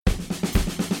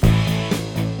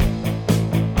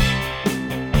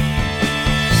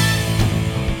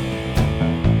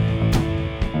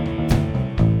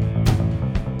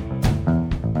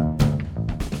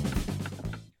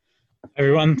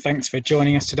Everyone, thanks for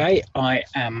joining us today. I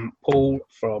am Paul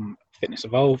from Fitness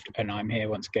Evolved, and I'm here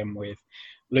once again with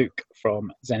Luke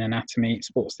from Zen Anatomy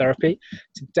Sports Therapy.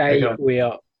 Today, Okay. we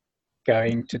are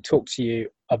going to talk to you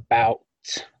about,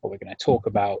 or we're going to talk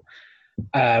about,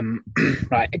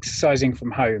 right, exercising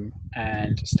from home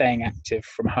and staying active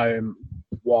from home.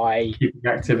 Why, Keeping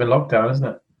active in lockdown, isn't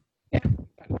it? yeah,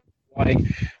 why,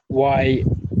 why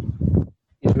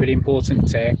it's really important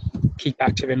to keep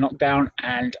active in lockdown,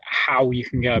 and how you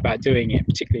can go about doing it,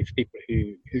 particularly for people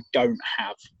who don't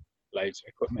have loads of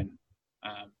equipment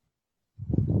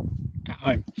at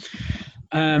home.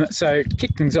 So to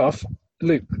kick things off,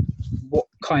 Luke, what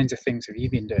kinds of things have you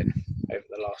been doing over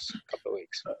the last couple of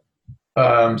weeks?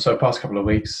 So past couple of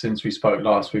weeks since we spoke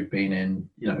last, we've been in,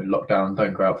 lockdown.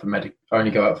 Don't go out for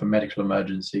only go out for medical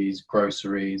emergencies,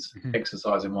 groceries,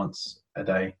 exercising once a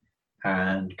day,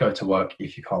 and go to work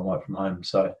if you can't work from home.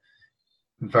 So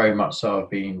very much so, I've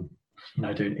been,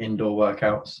 doing indoor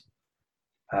workouts,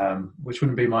 which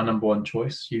wouldn't be my number one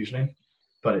choice usually,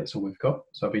 but it's all we've got.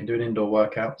 So I've been doing indoor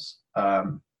workouts,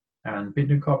 and been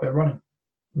doing quite a bit of running,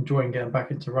 enjoying getting back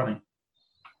into running.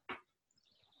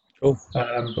 Cool.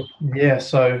 Yeah,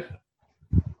 so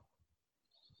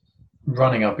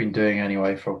running I've been doing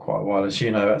anyway for quite a while. As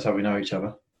you know, that's how we know each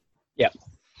other. Yeah.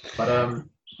 But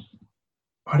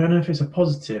I don't know if it's a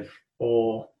positive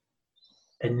or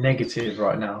a negative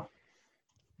right now,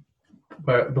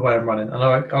 the way I'm running. And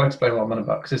I'll explain what I'm on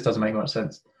about, because this doesn't make much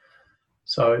sense.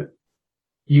 So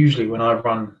usually when I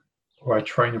run or I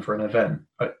train for an event,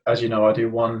 as you know, I do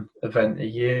one event a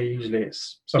year. Usually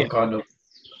it's some kind of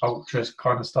ultra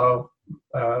kind of style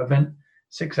event,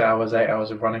 6 hours, 8 hours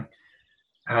of running.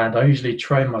 And I usually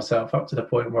train myself up to the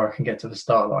point where I can get to the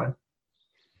start line.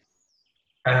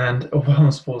 And while I'm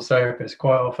a sports therapist,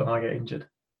 quite often I get injured.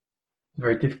 It's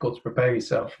very difficult to prepare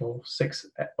yourself for 6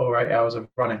 or 8 hours of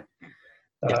running.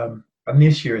 And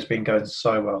this year has been going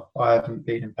so well. I haven't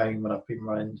been in pain when I've been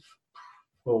running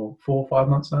for 4 or 5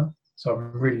 months now. So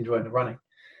I'm really enjoying the running.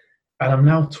 And I'm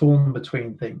now torn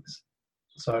between things.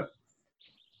 So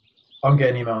I'm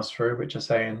getting emails through which are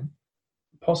saying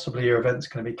possibly your event's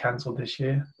going to be cancelled this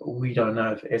year, but we don't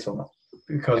know if it is or not,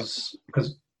 because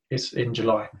it's in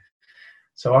July.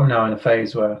 So I'm now in a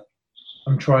phase where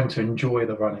I'm trying to enjoy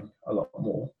the running a lot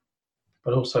more,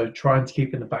 but also trying to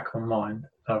keep in the back of my mind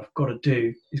that it's got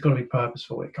to be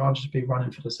purposeful. It can't just be running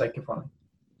for the sake of running.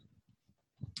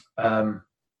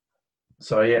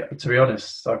 So yeah, to be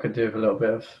honest, I could do with a little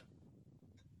bit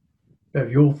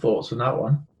of your thoughts on that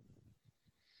one.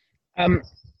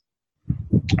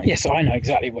 Yes, I know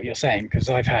exactly what you're saying, because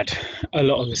I've had a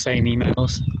lot of the same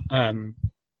emails.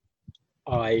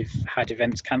 I've had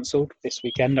events cancelled this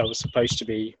weekend. I was supposed to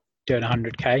be doing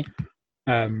 100k.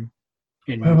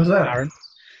 Where was that? Arran.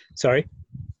 Sorry?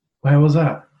 Where was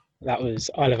that? That was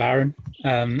Isle of Arran,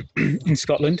 in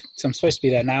Scotland. So I'm supposed to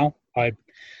be there now.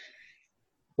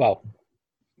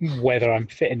 Whether I'm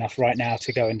fit enough right now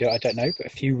to go and do it, I don't know. But a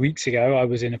few weeks ago, I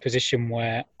was in a position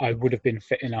where I would have been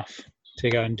fit enough to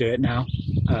go and do it now,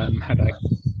 had I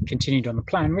continued on the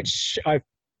plan, which I've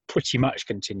pretty much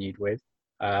continued with.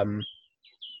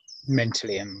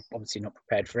 Mentally, I'm obviously not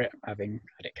prepared for it, having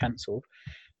had it cancelled.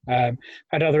 Had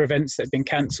other events that have been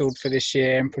cancelled for this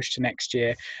year and pushed to next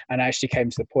year, and I actually came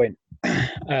to the point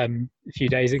a few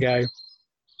days ago.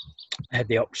 I had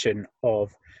the option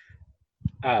of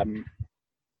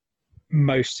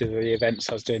most of the events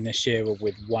I was doing this year were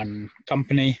with one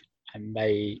company, and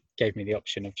they gave me the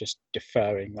option of just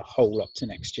deferring the whole lot to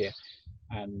next year.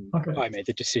 And I made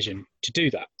the decision to do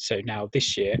that. So now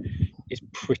this year is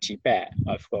pretty bare.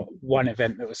 I've got one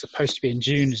event that was supposed to be in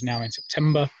June, is now in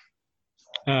September.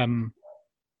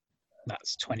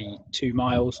 That's 22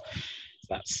 miles.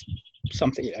 That's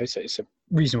something, so it's a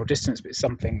reasonable distance, but it's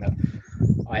something that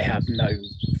I have no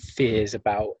fears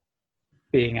about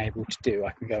being able to do.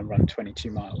 I can go and run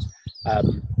 22 miles.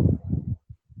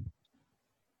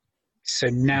 So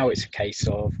now it's a case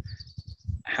of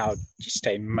how do you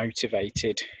stay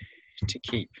motivated to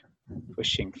keep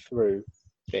pushing through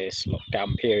this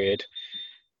lockdown period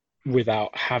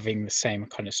without having the same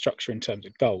kind of structure in terms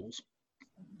of goals.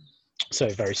 So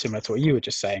very similar to what you were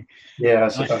just saying. Yeah,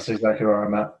 that's exactly where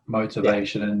I'm at.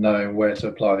 Motivation and knowing where to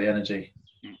apply the energy.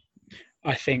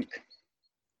 I think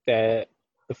the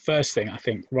first thing, I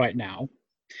think right now,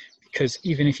 because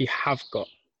even if you have got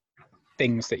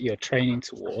things that you're training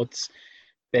towards,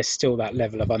 there's still that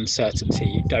level of uncertainty.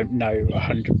 You don't know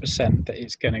 100% that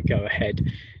it's going to go ahead.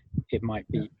 It might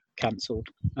be cancelled.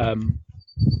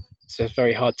 So it's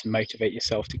very hard to motivate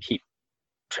yourself to keep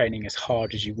training as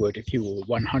hard as you would if you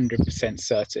were 100%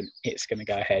 certain it's going to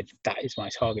go ahead. That is my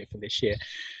target for this year.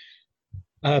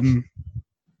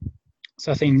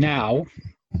 So I think now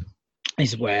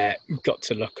is where you've got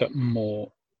to look at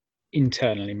more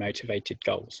internally motivated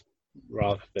goals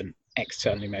rather than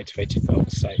externally motivated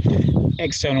goals. So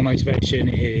external motivation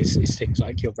is things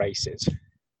like your races.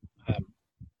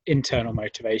 Internal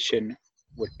motivation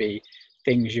would be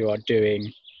things you are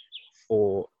doing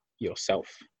for yourself,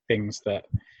 things that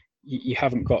you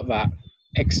haven't got that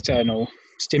external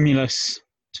stimulus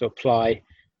to apply.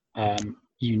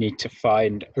 You need to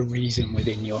find a reason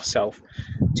within yourself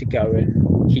to go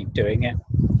and keep doing it.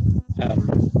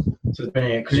 So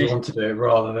doing it because you want to do it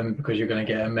rather than because you're going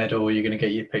to get a medal, or you're going to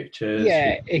get your pictures.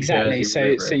 Yeah, exactly.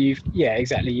 So you've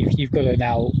got to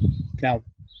now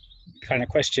kind of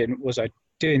question: was I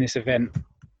doing this event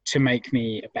to make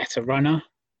me a better runner?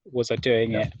 Was I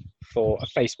doing it for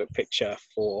a Facebook picture,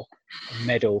 for a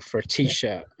medal, for a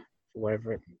T-shirt,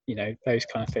 whatever, those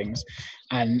kind of things?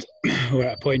 And we're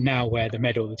at a point now where the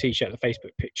medal, the T-shirt, the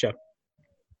Facebook picture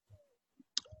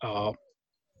are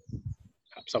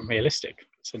perhaps unrealistic.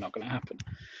 So not going to happen.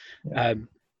 Yeah.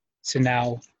 So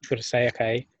now you've got to say,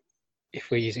 okay, if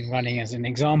we're using running as an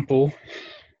example,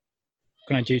 what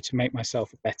can I do to make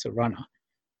myself a better runner?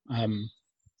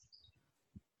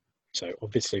 So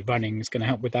obviously running is going to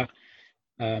help with that.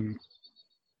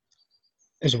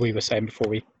 As we were saying before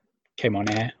we came on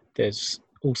air, there's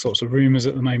all sorts of rumours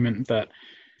at the moment that,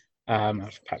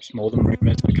 perhaps more than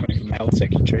rumours, coming from the health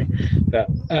secretary, that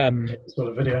sort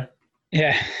of video.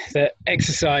 Yeah, that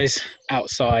exercise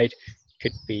outside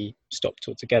could be stopped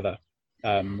altogether,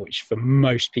 which for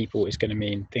most people is going to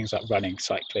mean things like running,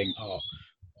 cycling are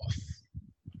off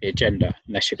the agenda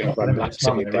unless you're going to run laps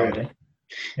in your garden.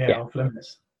 Yeah, off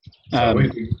limits. So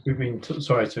we've been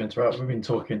sorry to interrupt. We've been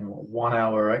talking 1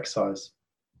 hour exercise.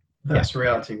 That's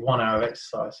reality. 1 hour of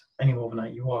exercise. Any more than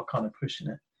that, you are kind of pushing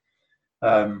it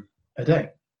a day.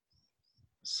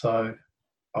 So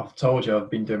I've told you I've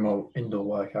been doing more indoor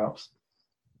workouts,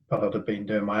 but I'd have been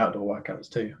doing my outdoor workouts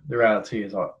too. The reality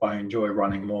is I enjoy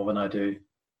running more than I do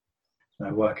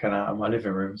working out in my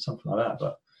living room, something like that.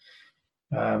 But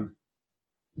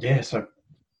so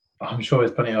I'm sure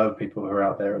there's plenty of other people who are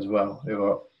out there as well who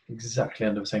are exactly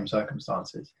under the same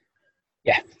circumstances.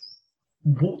 Yeah.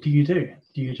 What do you do?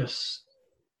 Do you just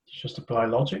apply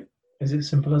logic? Is it as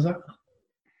simple as that?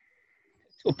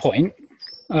 To a point.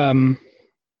 I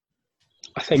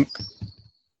think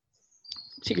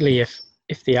particularly if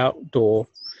the outdoor,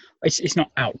 it's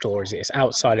not outdoor, is it? It's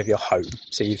outside of your home.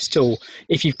 So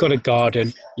if you've got a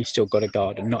garden, you've still got a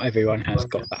garden. Not everyone has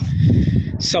got that.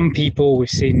 Some people we've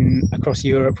seen across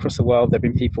Europe, across the world, there've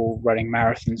been people running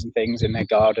marathons and things in their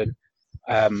garden.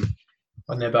 On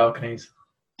their balconies.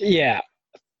 Yeah.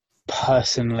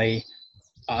 Personally,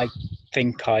 I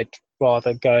think I'd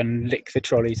rather go and lick the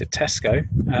trolleys at Tesco.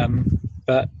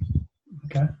 But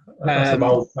okay. That's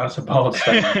a bold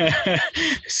statement.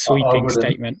 Sweeping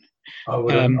statement.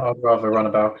 I'd rather run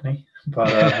a balcony,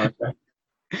 but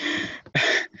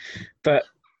okay. But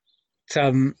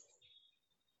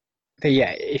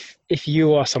yeah, if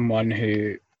you are someone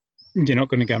who you're not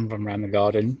going to go and run around the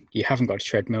garden, you haven't got a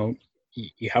treadmill,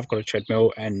 you have got a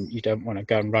treadmill and you don't want to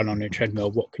go and run on a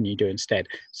treadmill, what can you do instead?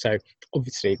 So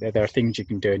obviously there are things you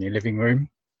can do in your living room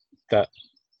that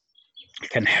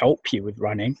can help you with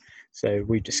running. So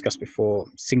we've discussed before,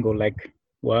 single leg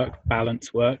work,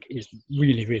 balance work is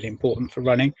really, really important for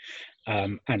running,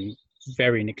 and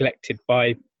very neglected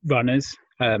by runners.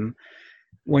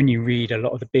 When you read a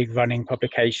lot of the big running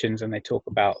publications and they talk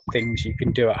about things you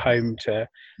can do at home to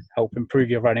help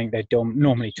improve your running, they don't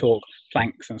normally talk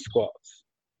planks and squats.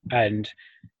 And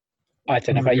I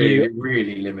don't know about you.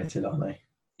 Really limited, aren't they?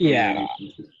 Yeah.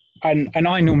 And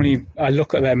I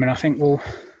look at them and I think, well,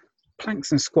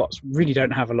 planks and squats really don't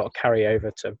have a lot of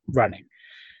carryover to running.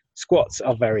 Squats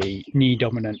are very knee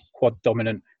dominant, quad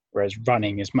dominant, whereas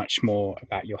running is much more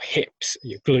about your hips,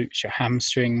 your glutes, your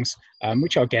hamstrings,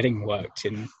 which are getting worked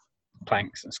in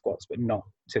planks and squats, but not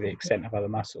to the extent of other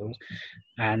muscles.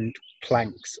 And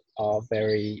planks are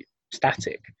very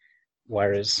static,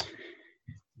 whereas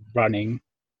running,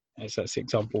 as that's the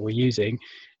example we're using,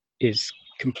 is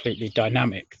completely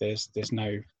dynamic. There's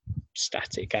no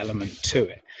static element to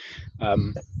it.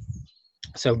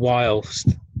 So whilst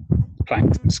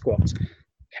planks and squats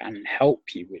can help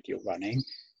you with your running,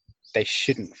 they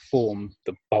shouldn't form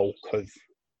the bulk of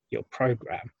your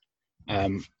program.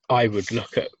 I would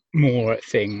look at more at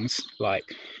things like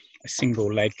a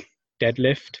single leg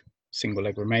deadlift, single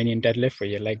leg Romanian deadlift, where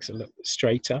your legs are a little bit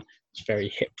straighter. It's very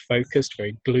hip focused,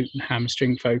 very glute and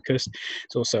hamstring focused.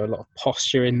 There's also a lot of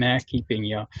posture in there, keeping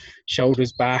your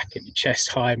shoulders back and your chest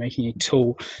high, making you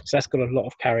tall. So that's got a lot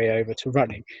of carryover to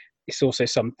running. It's also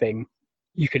something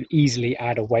you can easily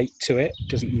add a weight to it. It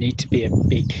doesn't need to be a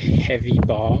big, heavy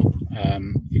bar.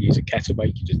 You could use a kettlebell,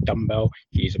 you could use a dumbbell,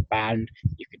 you could use a band,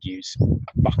 you could use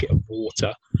a bucket of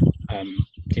water,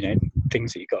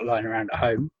 things that you've got lying around at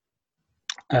home.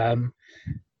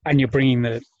 And you're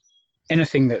bringing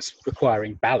anything that's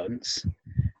requiring balance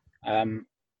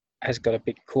has got a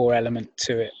big core element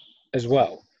to it as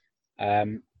well.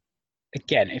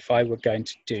 Again, if I were going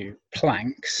to do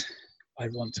planks,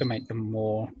 I'd want to make them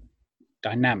more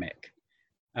dynamic.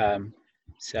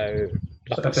 So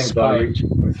I think like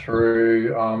reaching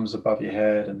through, arms above your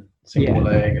head, and single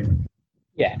leg. And...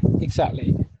 Yeah,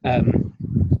 exactly. And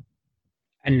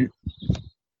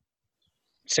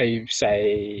so you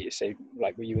say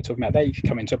like what you were talking about there, you could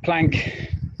come into a plank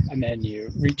and then you're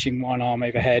reaching one arm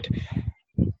overhead,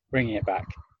 bringing it back,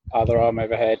 other arm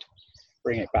overhead,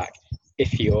 bring it back.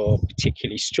 If you're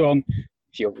particularly strong,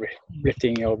 if you're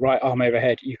lifting your right arm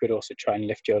overhead, you could also try and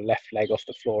lift your left leg off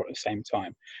the floor at the same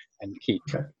time and keep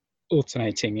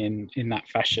alternating in that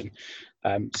fashion.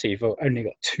 So you've only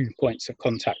got 2 points of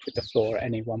contact with the floor at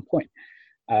any one point.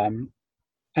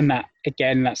 And that,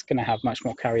 again, that's going to have much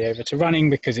more carryover to running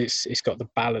because it's got the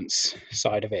balance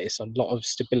side of it. It's a lot of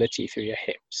stability through your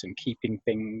hips and keeping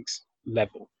things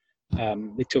level.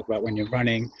 They talk about when you're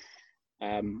running,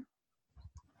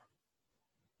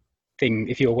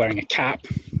 if you're wearing a cap,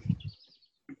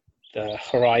 the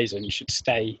horizon should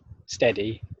stay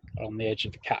steady on the edge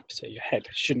of the cap, so your head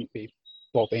shouldn't be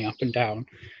bobbing up and down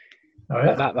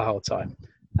like that the whole time.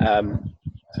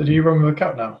 So do you run with a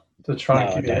cap now to try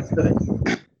and keep your head steady?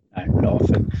 No, not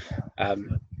often.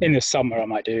 In the summer I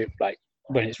might do, like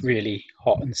when it's really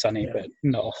hot and sunny, but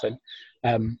not often.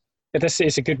 But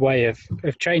it's a good way of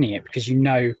training it, because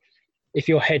if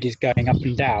your head is going up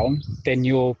and down, then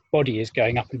your body is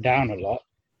going up and down a lot,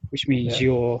 which means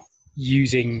you're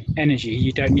using energy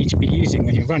you don't need to be using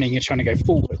when you're running. You're trying to go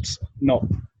forwards, not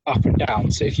up and down.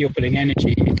 So if you're putting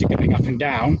energy into going up and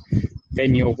down,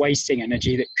 then you're wasting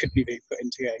energy that could be being put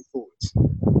into going forwards.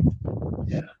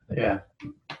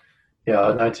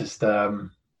 I noticed I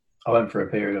went through a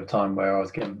period of time where I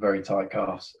was getting very tight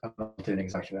calves, and I was doing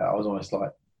exactly that. I was almost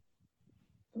like,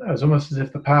 it was almost as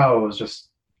if the power was just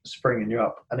springing you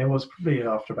up, and it was probably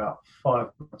after about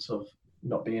 5 months of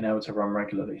not being able to run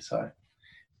regularly. So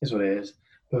is what it is.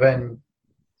 But then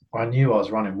I knew I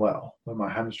was running well when my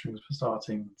hamstrings were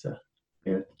starting to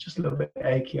just a little bit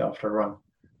achy after a run,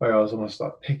 where I was almost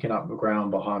like picking up the ground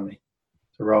behind me.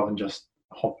 So rather than just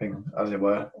hopping, as it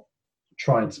were,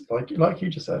 trying to, like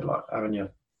you just said, like having your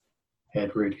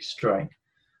head really straight,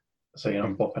 so you're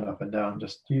not bopping up and down,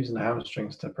 just using the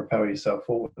hamstrings to propel yourself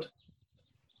forward.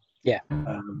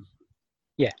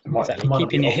 Exactly.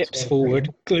 Keeping your hips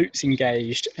forward, glutes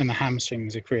engaged, and the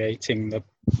hamstrings are creating the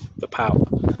power.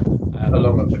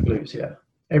 Along with the glutes,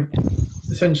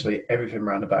 essentially everything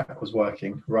around the back was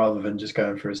working, rather than just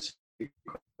going through a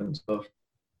sequence of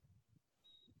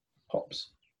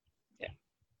hops.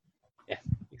 Yeah,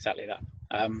 exactly that.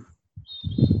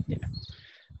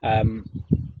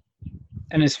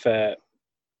 And as for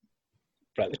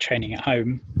like the training at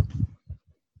home,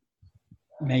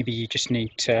 maybe you just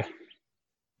need to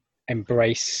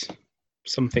embrace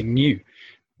something new,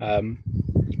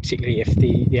 particularly if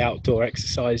the outdoor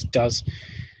exercise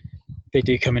they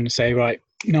do come in and say, right,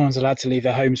 no one's allowed to leave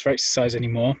their homes for exercise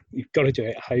anymore. You've got to do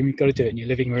it at home. You've got to do it in your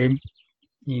living room.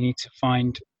 You need to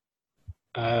find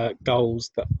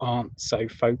goals that aren't so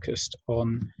focused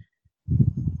on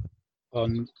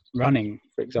running,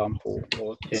 for example,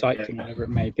 or cycling, whatever it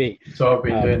may be. So I've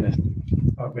been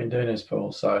doing this,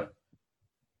 Paul. So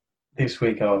this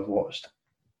week I've watched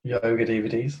yoga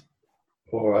DVDs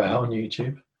on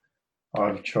YouTube.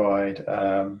 I've tried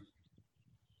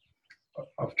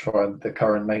the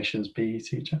current nation's PE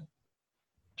teacher,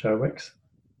 Joe Wicks.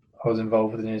 I was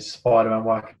involved in his Spider-Man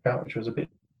workout, which was a bit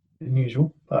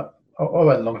unusual, but I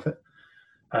went along with it.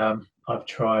 I've actually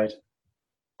tried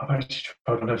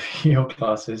one of your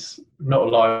classes, not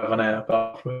live on air,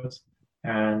 but afterwards.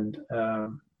 And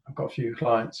I've got a few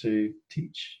clients who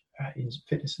teach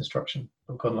fitness instruction.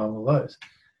 I've gone along with those.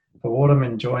 But what I'm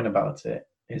enjoying about it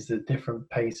is the different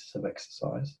paces of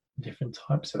exercise, different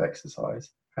types of exercise,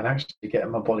 and actually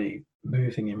getting my body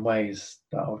moving in ways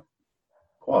that I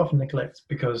quite often neglect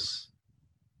because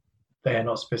they are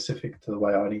not specific to the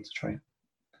way I need to train.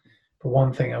 But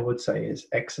one thing I would say is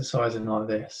exercising like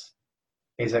this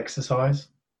is exercise.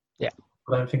 Yeah.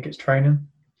 I don't think it's training.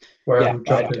 Where I'm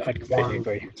jumping I'd from one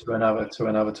agree. to another.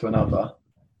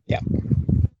 Yeah.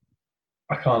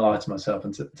 I can't lie to myself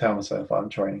and tell myself I'm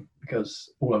training,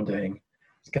 because all I'm doing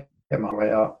is get my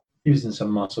weight up, using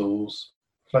some muscles,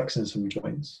 flexing some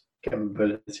joints, getting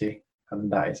mobility,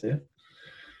 and that is it.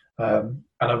 And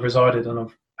I've resided and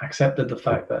I've accepted the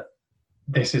fact that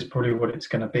this is probably what it's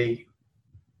going to be.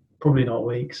 Probably not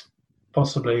weeks,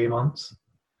 possibly months.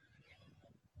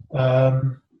 Yeah,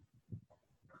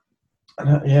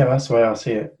 that's the way I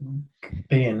see it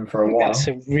being for I a think while. that's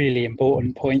a really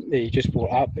important point that you just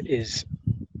brought up, is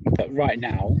that right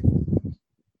now,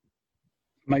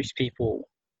 most people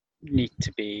need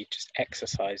to be just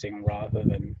exercising rather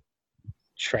than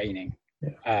training.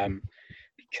 Yeah.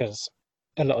 Because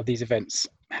a lot of these events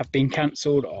have been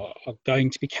cancelled or are going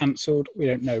to be cancelled. We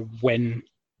don't know when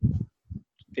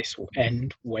this will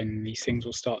end, when these things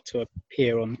will start to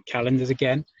appear on calendars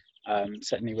again,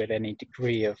 certainly with any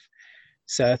degree of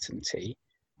certainty.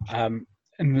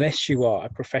 Unless you are a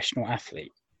professional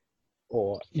athlete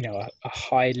or a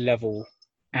high level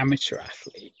amateur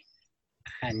athlete,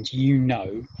 and you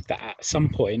know that at some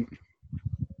point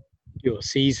your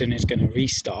season is going to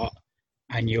restart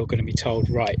and you're going to be told,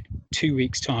 right, 2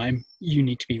 weeks time you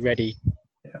need to be ready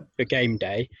for game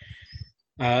day,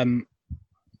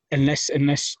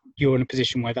 unless you're in a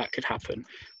position where that could happen.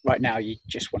 Right now you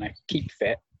just want to keep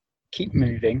fit, keep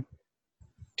moving,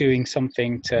 doing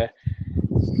something to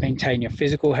maintain your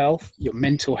physical health, your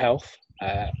mental health,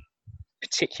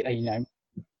 particularly,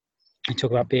 you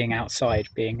talk about being outside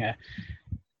being a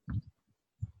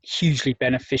hugely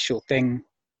beneficial thing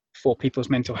for people's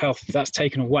mental health. If that's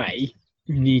taken away,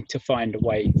 you need to find a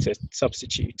way to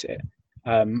substitute it.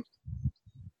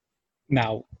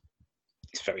 Now,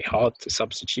 it's very hard to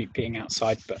substitute being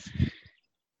outside, but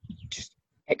just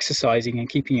exercising and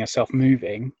keeping yourself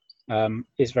moving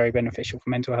is very beneficial for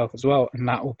mental health as well. And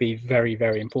that will be very,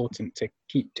 very important to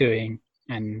keep doing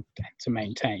and to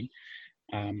maintain.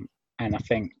 And I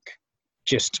think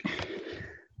just,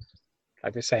 like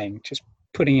I was saying, just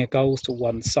putting your goals to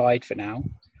one side for now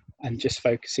and just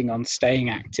focusing on staying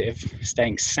active,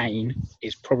 staying sane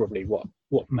is probably what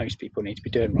most people need to be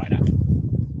doing right now.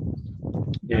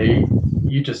 Yeah,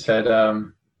 you just said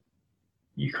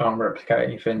you can't replicate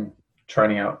anything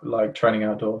training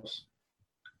outdoors.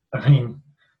 I mean,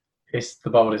 it's the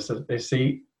boldest, it's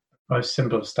the most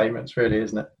simple of statements, really,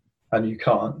 isn't it? And you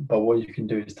can't, but what you can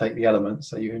do is take the elements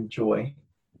that you enjoy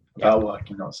about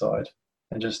working outside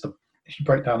and just, if you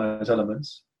break down those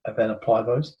elements and then apply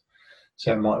those.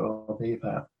 So it might well be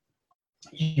that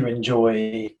you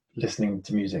enjoy listening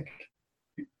to music.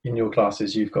 In your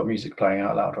classes, you've got music playing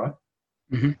out loud, right?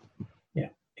 Mm-hmm. Yeah.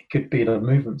 It could be the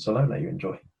movements alone that you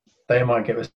enjoy. They might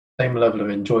get the same level of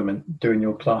enjoyment doing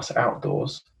your class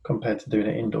outdoors compared to doing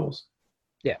it indoors.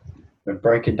 Yeah. We're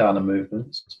breaking down the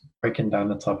movements, breaking down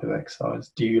the type of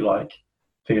exercise. Do you like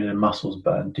feeling muscles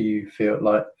burn? Do you get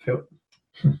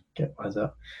wise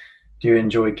up? Do you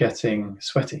enjoy getting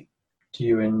sweaty? Do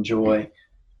you enjoy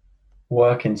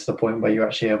working to the point where you're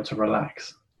actually able to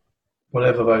relax?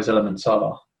 Whatever those elements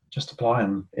are, just apply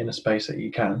them in a space that you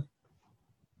can.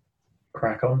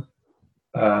 Crack on.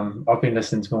 I've been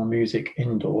listening to more music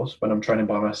indoors when I'm training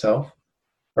by myself,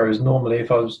 whereas normally if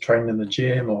I was training in the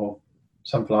gym or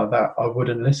something like that, I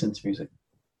wouldn't listen to music.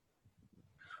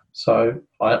 So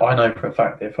I know for a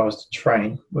fact that if I was to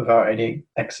train without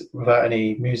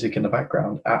any music in the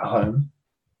background at home,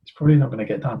 it's probably not going to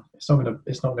get done. It's not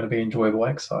going to be enjoyable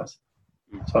exercise.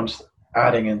 So I'm just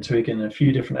adding and tweaking a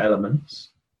few different elements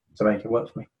to make it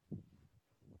work for me.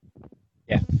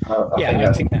 Yeah,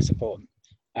 I think that's important.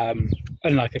 And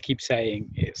like I keep saying,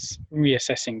 it's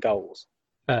reassessing goals.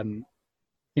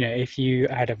 If you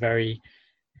had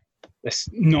let's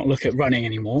not look at running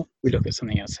anymore. We look at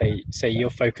something else. Say your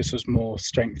focus was more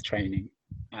strength training.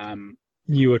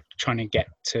 You were trying to get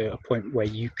to a point where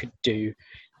you could do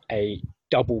a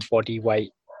double body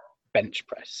weight bench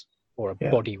press or a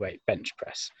body weight bench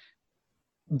press.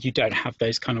 You don't have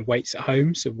those kind of weights at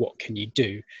home. So what can you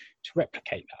do to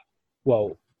replicate that?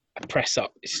 Well, a press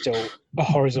up is still a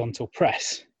horizontal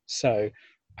press. So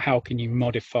how can you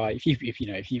modify if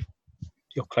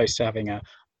you're close to having a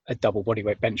double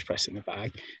bodyweight bench press in the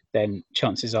bag, then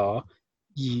chances are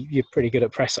you're pretty good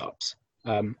at press ups.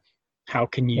 How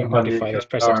can you modify those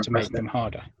press ups to make them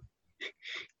harder?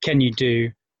 Can you do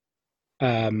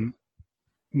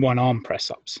one arm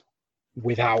press ups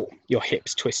without your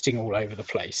hips twisting all over the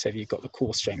place? So you've got the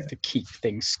core strength to keep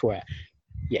things square.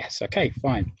 Yes, okay,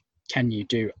 fine. Can you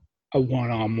do a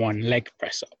one arm, one leg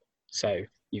press up? So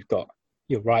you've got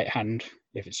your right hand,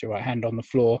 if it's your right hand, on the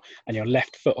floor and your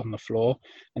left foot on the floor,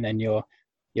 and then your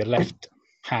left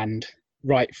hand,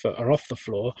 right foot are off the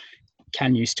floor.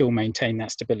 Can you still maintain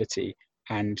that stability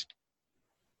and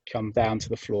come down to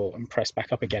the floor and press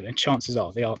back up again? And chances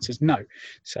are the answer is no.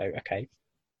 So, okay,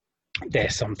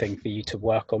 there's something for you to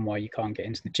work on while you can't get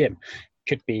into the gym.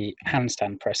 Could be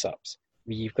handstand press ups.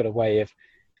 You've got a way of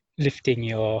lifting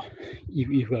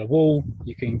you've got a wall,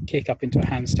 you can kick up into a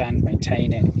handstand,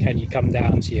 maintain it. Can you come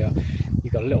down to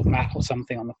you've got a little mat or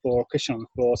something on the floor, cushion on the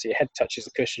floor, so your head touches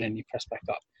the cushion and you press back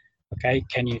up. Okay,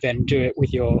 can you then do it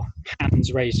with your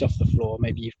hands raised off the floor?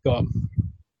 Maybe you've got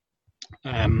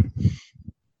a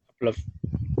couple of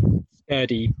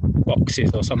sturdy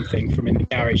boxes or something from in the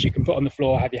garage you can put on the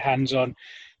floor, have your hands on,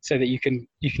 so that you can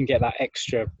get that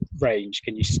extra range.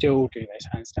 Can you still do those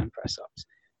handstand press ups?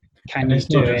 Can you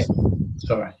do it?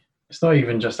 Sorry, it's not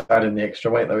even just adding the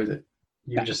extra weight though, is it?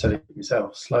 You No. just said it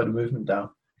yourself. Slow the movement down.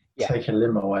 Yeah. Take a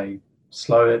limb away.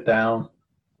 Slow it down.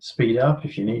 Speed it up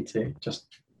if you need to.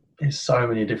 Just there's so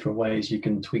many different ways you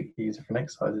can tweak these different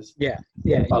exercises. Yeah.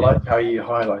 I like how you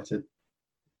highlighted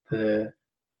the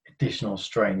additional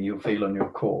strain you'll feel on your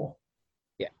core.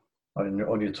 Yeah. On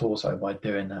your torso by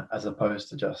doing that, as opposed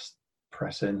to just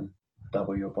pressing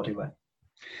double your body weight.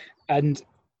 And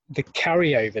the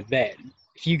carryover then,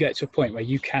 if you get to a point where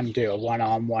you can do a one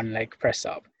arm, one leg press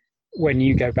up, when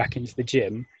you go back into the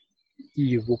gym,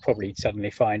 you will probably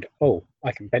suddenly find, oh,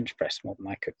 I can bench press more than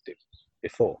I could do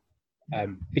before.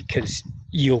 Because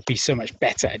you'll be so much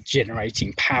better at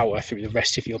generating power through the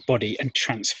rest of your body and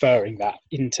transferring that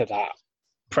into that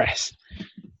press.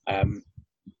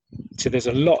 So there's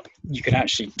a lot you can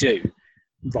actually do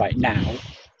right now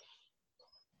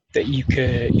that you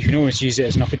can always use it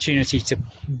as an opportunity to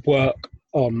work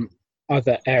on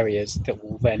other areas that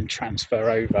will then transfer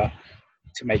over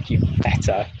to make you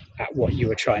better at what you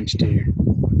were trying to do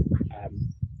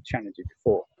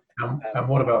before. And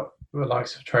what about the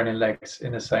likes of training legs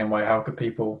in the same way? How could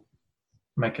people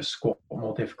make a squat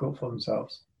more difficult for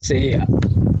themselves? So yeah,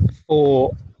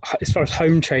 as far as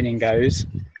home training goes,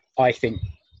 I think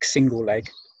single leg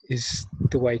is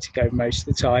the way to go most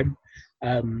of the time.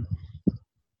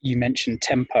 You mentioned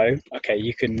tempo. Okay,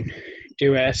 you can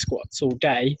do air squats all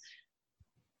day.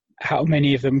 How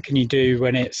many of them can you do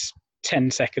when it's 10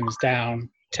 seconds down,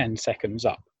 10 seconds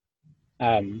up?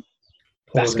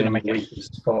 That's going to make weak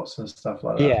spots and stuff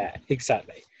like that. Yeah,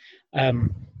 exactly.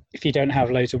 If you don't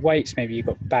have loads of weights, maybe you've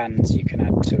got bands you can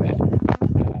add to it.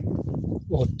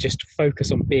 Or just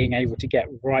focus on being able to get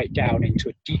right down into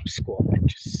a deep squat and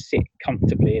just sit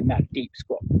comfortably in that deep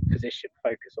squat position.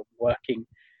 Focus on working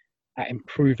at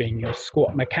improving your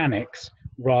squat mechanics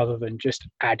rather than just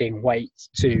adding weights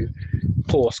to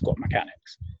poor squat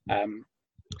mechanics.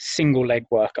 Single leg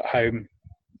work at home.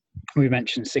 We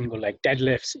mentioned single leg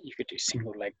deadlifts. You could do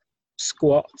single leg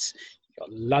squats. You've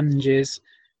got lunges.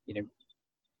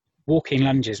 Walking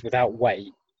lunges without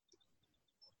weight.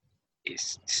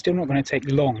 It's still not going to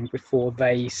take long before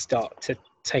they start to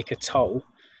take a toll.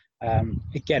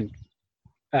 Again,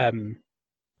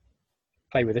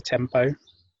 play with the tempo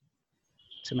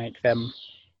to make them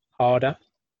harder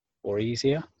or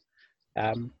easier.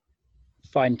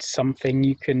 Find something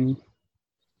you can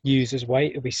use as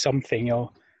weight. It'll be something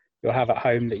you'll have at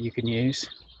home that you can use.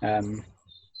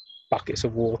 Buckets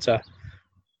of water.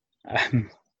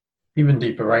 Even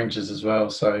deeper ranges as well.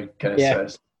 So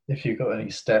says, if you've got any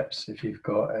steps, if you've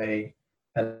got a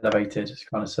elevated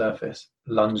kind of surface,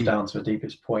 lunge down to the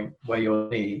deepest point where your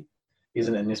knee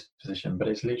isn't in this position, but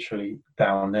it's literally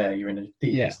down there. You're in the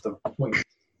deepest of point,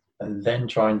 and then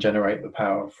try and generate the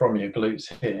power from your glutes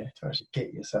here to actually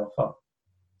get yourself up.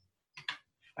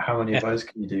 How many of those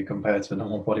can you do compared to a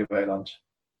normal bodyweight lunge?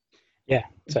 Yeah.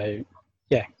 So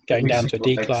going down to a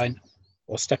decline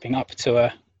or stepping up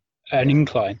to an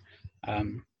incline.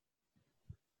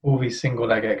 All these single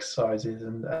leg exercises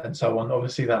and so on,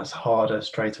 obviously that's harder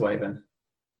straight away than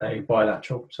a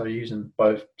bilateral, so using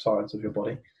both sides of your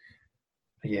body.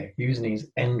 But using these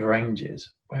end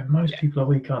ranges where most people are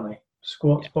weak, aren't they?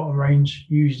 Squats, bottom range,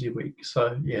 usually weak.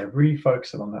 So really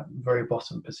focusing on that very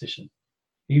bottom position,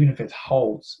 even if it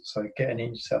holds. So getting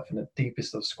yourself in the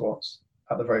deepest of squats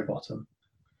at the very bottom.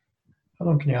 How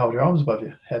long can you hold your arms above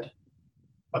your head?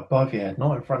 Above your head,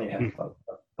 not in front of your head, but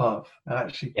above, and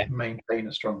actually maintain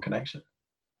a strong connection.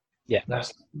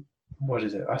 That's what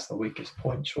is it? That's the weakest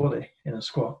point, surely, in a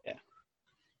squat.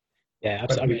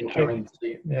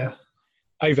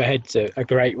 Overhead's a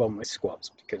great one with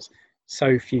squats because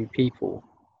so few people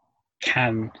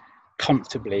can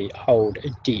comfortably hold a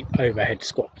deep overhead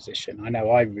squat position. I know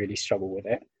I really struggle with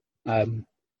it.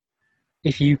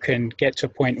 If you can get to a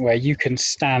point where you can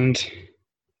stand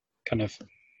kind of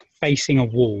facing a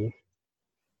wall,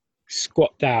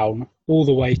 squat down all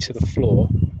the way to the floor,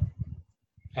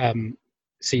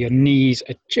 so your knees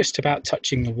are just about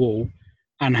touching the wall,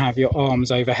 and have your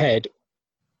arms overhead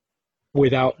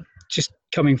without just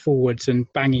coming forwards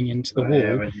and banging into the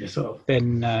wall, when you sort of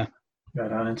then go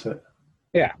down into it.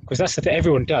 Because that's the thing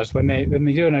everyone does when they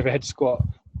do an overhead squat.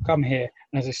 come here,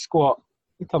 and as a squat,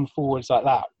 you come forwards like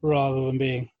that rather than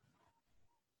being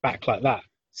back like that.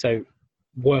 So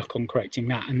work on correcting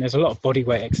that. And there's a lot of body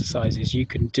weight exercises you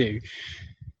can do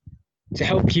to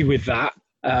help you with that.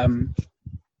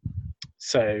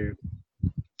 So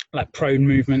like prone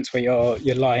movements where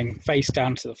you're lying face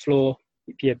down to the floor,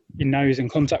 keep your nose in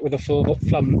contact with the floor,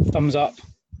 thumbs up,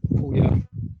 pull your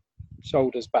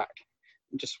shoulders back,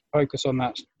 and just focus on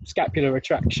that scapular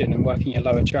retraction and working your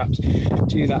lower traps.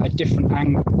 Do that at different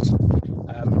angles.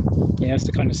 It's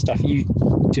the kind of stuff you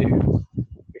do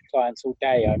with clients all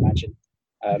day, I imagine.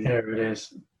 Here it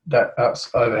is. That's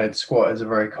overhead squat is a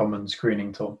very common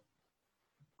screening tool,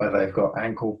 where they've got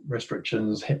ankle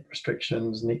restrictions, hip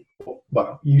restrictions, knee.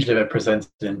 Well, usually they're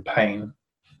presented in pain,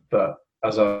 but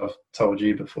as I've told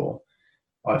you before,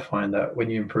 I find that when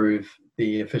you improve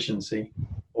the efficiency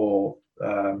or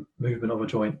movement of a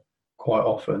joint, quite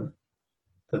often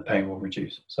the pain will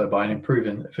reduce. So by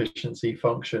improving efficiency,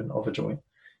 function of a joint,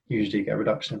 usually you get a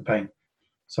reduction in pain.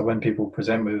 So when people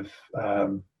present with,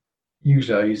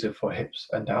 usually I use it for hips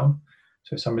and down.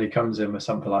 So if somebody comes in with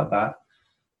something like that,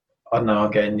 I know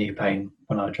I'm getting knee pain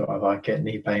when I drive, I get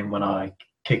knee pain when I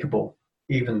kick a ball.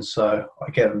 Even so, I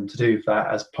get them to do that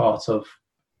as part of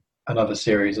another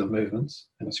series of movements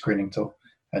in a screening tool.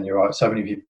 And you're right, so many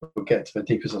people get to the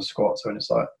deepest of squats when it's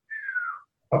like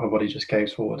upper body just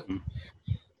caves forward.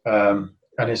 And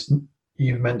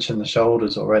you've mentioned the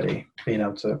shoulders already, being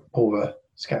able to pull the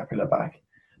scapula back.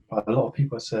 But a lot of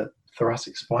people say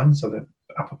thoracic spine, so the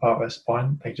upper part of their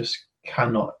spine, they just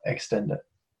cannot extend it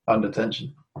under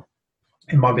tension.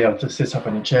 It might be able to sit up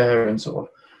in a chair and sort of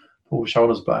pull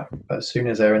shoulders back, but as soon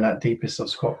as they're in that deepest of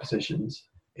squat positions,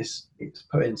 it's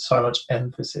putting so much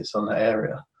emphasis on that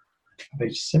area. They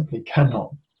just simply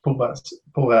cannot pull that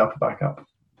upper back up.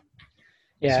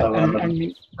 Yeah, so,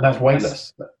 and that's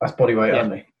weightless. That's body weight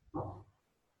only.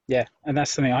 Yeah, and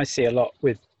that's something I see a lot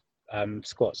with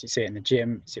squats. You see it in the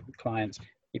gym, you see it with clients.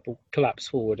 People collapse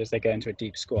forward as they go into a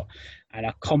deep squat. And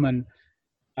a common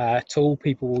tool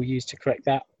people will use to correct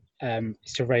that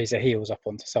is to raise their heels up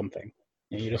onto something.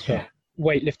 You look at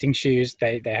weightlifting shoes,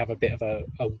 they have a bit of a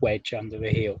wedge under the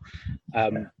heel.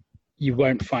 You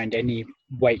won't find any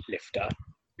weightlifter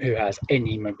who has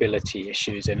any mobility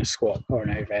issues in a squat or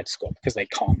an overhead squat, because they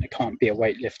can't be a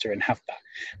weightlifter and have that.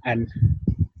 And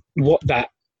what that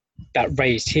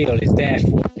raised heel is there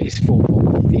for is for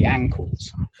the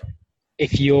ankles.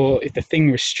 If the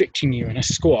thing restricting you in a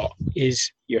squat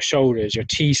is your shoulders, your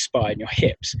T-spine, your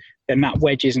hips, then that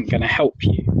wedge isn't going to help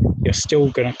you. You're still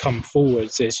going to come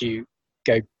forwards as you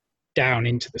go down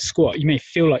into the squat. You may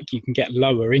feel like you can get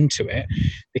lower into it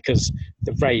because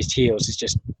the raised heels is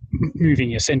just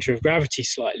moving your center of gravity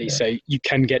slightly, so you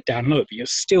can get down low, but you're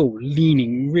still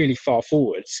leaning really far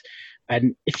forwards.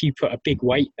 And if you put a big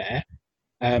weight there,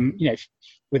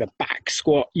 with a back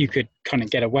squat, you could kind of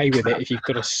get away with it if you've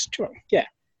got a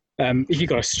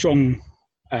strong,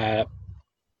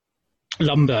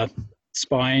 lumbar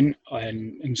spine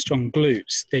and strong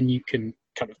glutes, then you can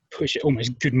kind of push it,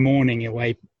 almost good morning your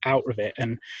way out of it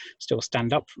and still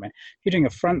stand up from it. If you're doing a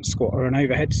front squat or an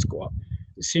overhead squat,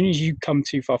 as soon as you come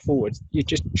too far forward, you're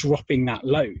just dropping that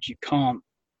load. You can't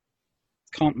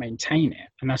maintain it.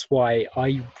 And that's why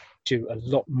I do a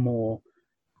lot more,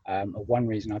 one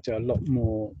reason I do a lot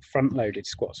more front-loaded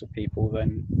squats with people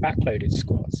than back-loaded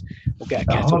squats. We'll get a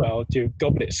kettlebell, do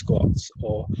goblet squats,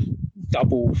 or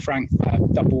double front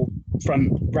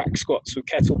rack squats with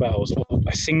kettlebells, or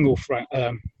a single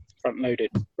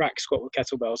front-loaded rack squat with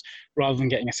kettlebells, rather than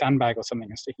getting a sandbag or something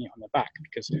and sticking it on the back,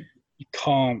 because you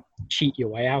can't cheat your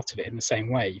way out of it in the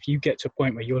same way. If you get to a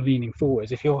point where you're leaning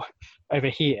forwards, if you're over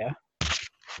here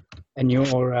and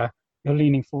you're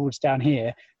leaning forwards down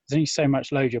here, there's only so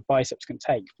much load your biceps can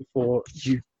take before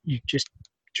you just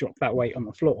drop that weight on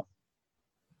the floor.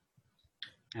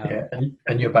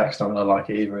 And your back's not going to like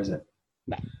it either, is it?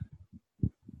 No.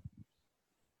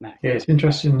 Yeah, it's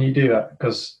interesting you do that,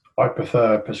 because I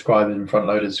prefer prescribing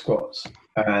front-loaded squats,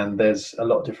 and there's a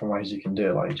lot of different ways you can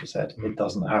do it. Like you just said, it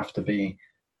doesn't have to be,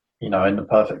 in the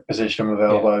perfect position with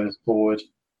elbows forward.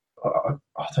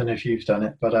 I don't know if you've done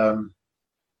it, but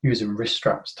using wrist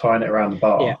straps, tying it around the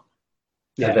bar,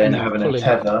 and then having a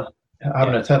tether,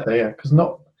 because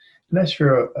unless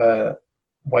you're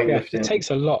weightlifting, it takes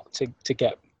a lot to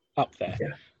get up there.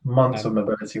 Months of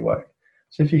mobility work.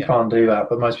 So if you can't do that,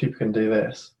 but most people can do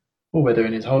this, all we're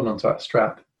doing is holding onto that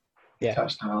strap,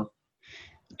 attached down.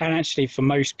 And actually, for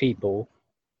most people,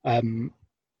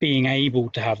 being able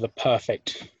to have the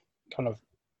perfect kind of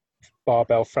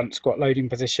barbell front squat loading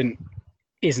position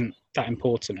isn't that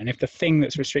important. And if the thing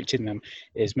that's restricting them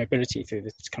is mobility through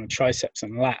the kind of triceps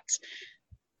and lats,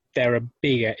 there are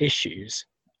bigger issues.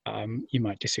 You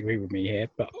might disagree with me here,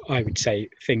 but I would say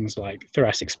things like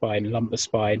thoracic spine, lumbar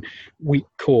spine, weak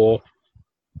core,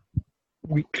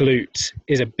 weak glutes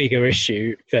is a bigger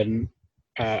issue than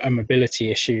a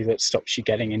mobility issue that stops you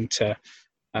getting into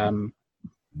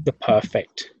the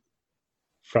perfect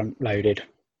front-loaded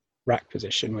rack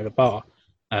position with a bar.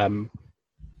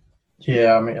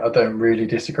 Yeah, I mean, I don't really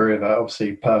disagree with that.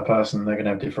 Obviously, per person, they're going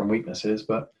to have different weaknesses.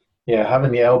 But yeah,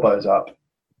 having the elbows up,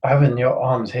 having your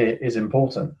arms here is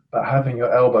important. But having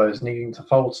your elbows needing to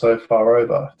fold so far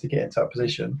over to get into that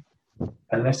position,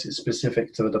 unless it's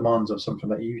specific to the demands of something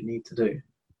that you need to do,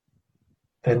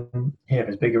 then yeah,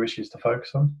 there's bigger issues to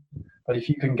focus on. But if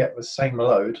you can get the same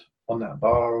load on that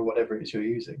bar or whatever it is you're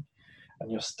using,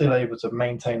 and you're still able to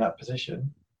maintain that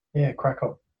position, yeah, crack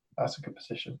on. That's a good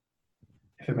position.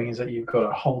 If it means that you've got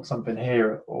to hold something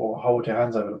here or hold your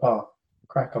hands over the bar,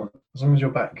 crack on. As long as your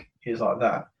back is like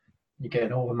that, you're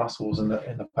getting all the muscles in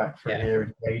the back through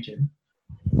here engaging,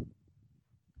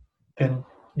 then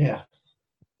yeah,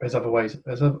 there's other ways.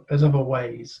 There's other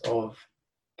ways of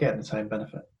getting the same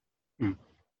benefit.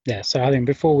 Yeah, so I think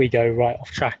before we go right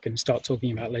off track and start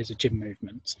talking about loads of gym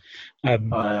movements,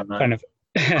 kind of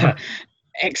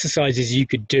exercises you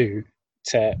could do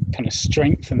to kind of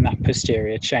strengthen that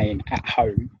posterior chain at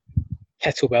home.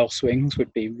 Kettlebell swings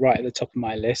would be right at the top of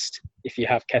my list if you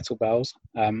have kettlebells.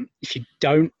 If you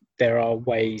don't, there are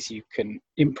ways you can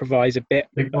improvise a bit.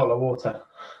 Big bottle of water.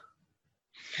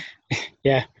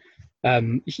 Yeah.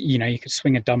 You could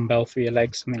swing a dumbbell through your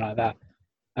legs, something like that.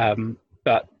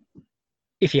 But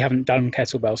if you haven't done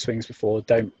kettlebell swings before,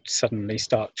 don't suddenly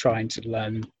start trying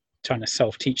to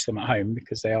self-teach them at home,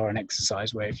 because they are an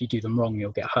exercise where if you do them wrong,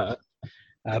 you'll get hurt.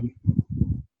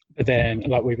 But then,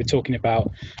 like we were talking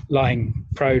about, lying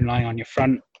prone, lying on your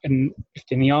front and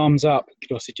lifting the arms up. You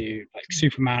could also do like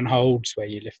Superman holds, where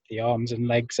you lift the arms and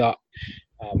legs up.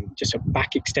 Just a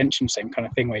back extension, same kind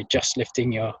of thing, where you're just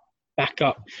lifting your back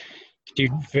up. You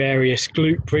do various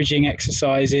glute bridging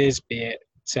exercises, be it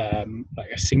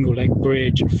like a single leg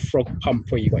bridge, a frog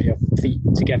pump, where you've got your feet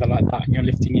together like that and you're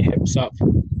lifting your hips up.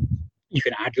 You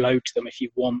can add load to them if you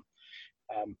want,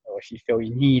 or if you feel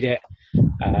you need it.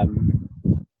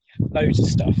 Loads of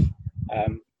stuff.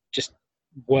 Just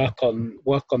work on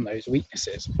those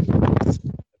weaknesses.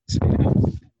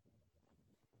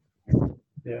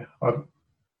 Yeah,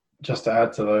 just to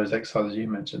add to those exercises you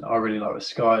mentioned, I really like the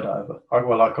skydiver. I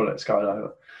call it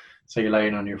skydiver. So you're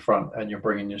laying on your front and you're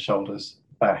bringing your shoulders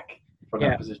back from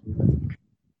that position,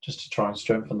 just to try and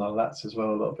strengthen the lats as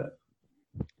well a little bit.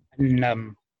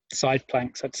 And side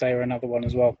planks, I'd say, are another one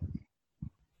as well.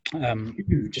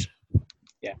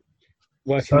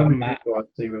 Working on that. I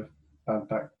see with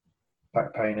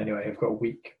back pain anyway, have got a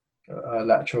weak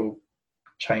lateral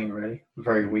chain, really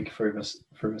very weak through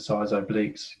the sides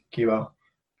obliques,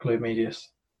 glute medius.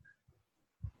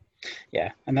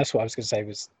 Yeah, and that's what I was going to say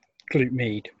was glute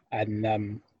med, and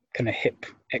kind of hip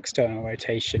external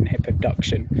rotation, hip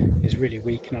abduction is really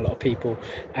weak in a lot of people,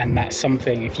 and that's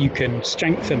something, if you can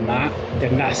strengthen that,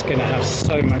 then that's going to have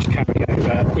so much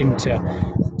carryover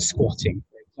into squatting,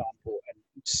 for example,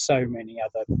 and so many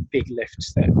other big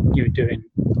lifts that you're doing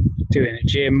in a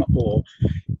gym, or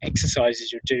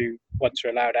exercises you'll do once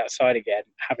you're allowed outside again.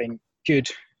 Having good,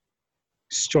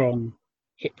 strong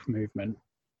hip movement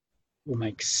will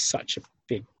make such a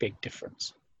big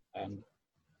difference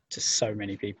to so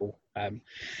many people. And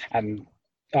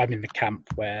I'm in the camp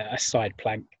where a side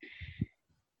plank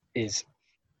is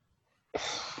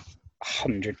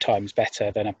 100 times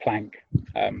better than a plank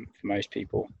for most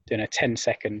people. Doing a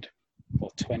 10-second or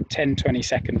 20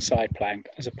 second side plank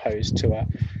as opposed to a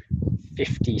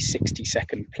 50-60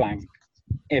 second plank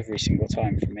every single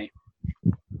time for me.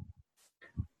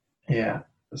 Yeah,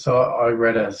 so I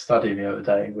read a study the other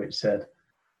day which said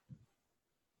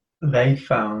they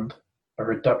found a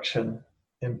reduction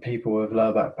in people with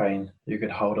lower back pain who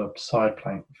could hold a side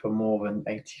plank for more than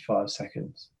 85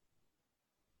 seconds.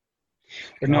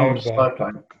 Hold a side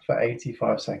plank for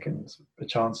 85 seconds, the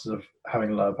chances of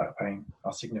having lower back pain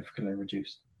are significantly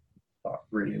reduced, like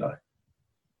really low.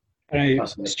 I know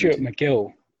Stuart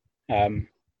McGill, who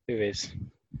is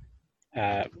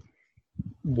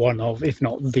one of, if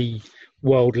not the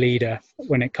world leader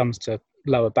when it comes to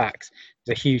lower backs,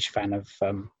 is a huge fan of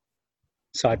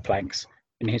side planks.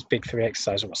 And his big three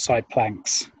exercises were side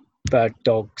planks, bird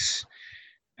dogs,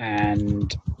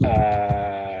 and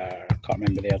I can't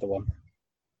remember the other one.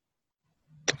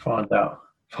 Find out.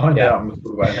 I'm going to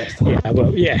talk about it next time.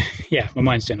 Yeah, my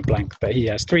mind's doing a blank, but he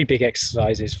has three big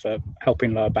exercises for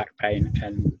helping lower back pain,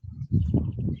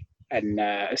 and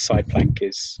a side plank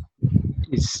is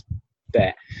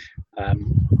there.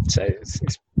 So it's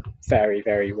very,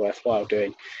 very worthwhile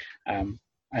doing.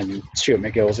 And Stuart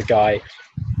McGill's a guy,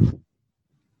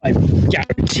 I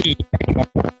guarantee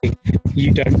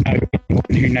you don't know anyone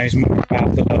who knows more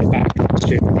about the lower back than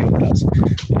Stuart McGill does.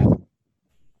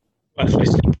 Worth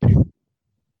listening to.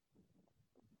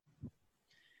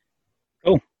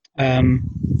 Cool. Do you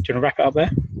want to wrap it up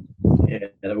there? Yeah,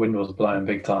 the wind was blowing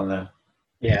big time there.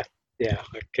 Yeah,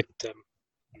 I could. I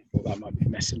thought that might be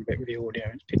messing a bit with the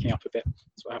audio. It's picking up a bit.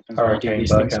 That's what happens when you do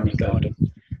these things in your garden.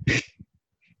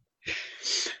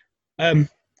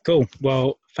 Cool.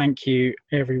 Well, thank you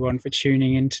everyone for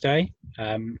tuning in today.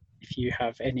 If you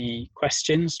have any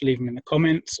questions, leave them in the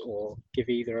comments, or give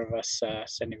either of us a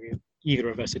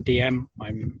DM.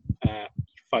 You can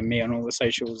find me on all the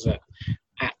socials at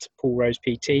Paul Rose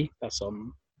PT. That's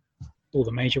on all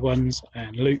the major ones,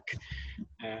 and Luke.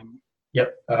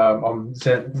 Yep, I'm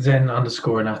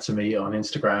Zen_anatomy on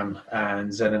Instagram,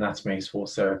 and Zen Anatomy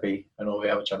Sports Therapy, and all the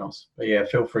other channels. But yeah,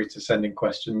 feel free to send in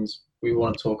questions. We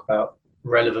want to talk about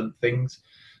relevant things.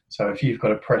 So if you've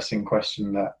got a pressing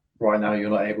question that right now you're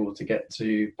not able to get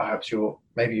to, perhaps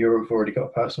maybe you've already got a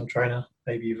personal trainer,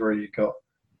 maybe you've already got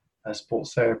a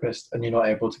sports therapist, and you're not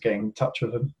able to get in touch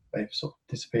with them. They've sort of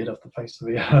disappeared off the face of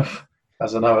the earth,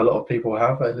 as I know a lot of people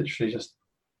have. They literally just,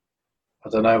 I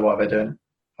don't know why they're doing it.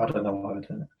 I don't know why they're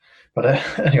doing it. But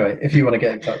anyway, if you want to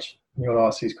get in touch, you want to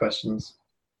ask these questions,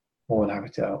 more than happy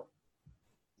to help.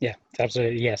 Yeah,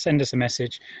 absolutely. Yeah, send us a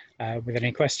message with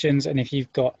any questions. And if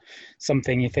you've got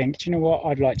something you think, do you know what,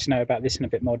 I'd like to know about this in a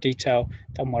bit more detail,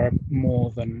 then we're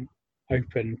more than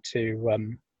open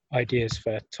to ideas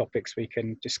for topics we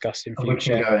can discuss in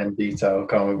future. We can go in detail,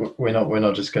 can't we? We're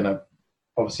not just going to,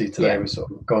 obviously today we've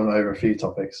sort of gone over a few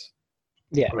topics.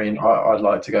 Yeah. I mean, I'd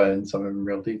like to go in some in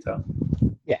real detail.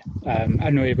 Yeah,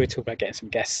 and we're talking about getting some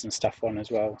guests and stuff on as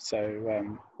well.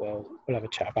 So we'll have a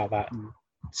chat about that and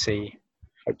see.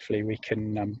 Hopefully we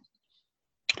can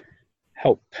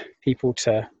help people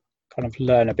to kind of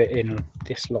learn a bit in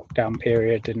this lockdown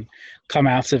period and come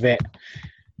out of it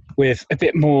with a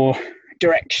bit more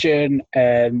direction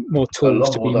and more tools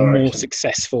to be more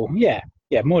successful. Yeah,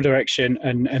 more direction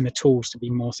and the tools to be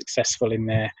more successful in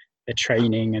their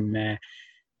training and their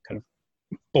kind of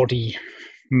body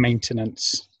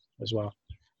maintenance as well.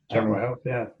 General health,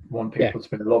 yeah. Want people to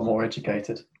be a lot more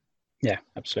educated. Yeah,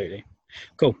 absolutely.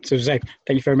 Cool. So, Zach,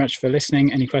 thank you very much for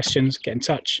listening. Any questions, get in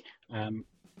touch.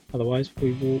 Otherwise,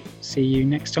 we will see you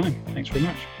next time. Thanks very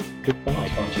much.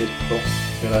 Goodbye. Cheers. Cool.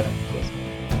 See you later.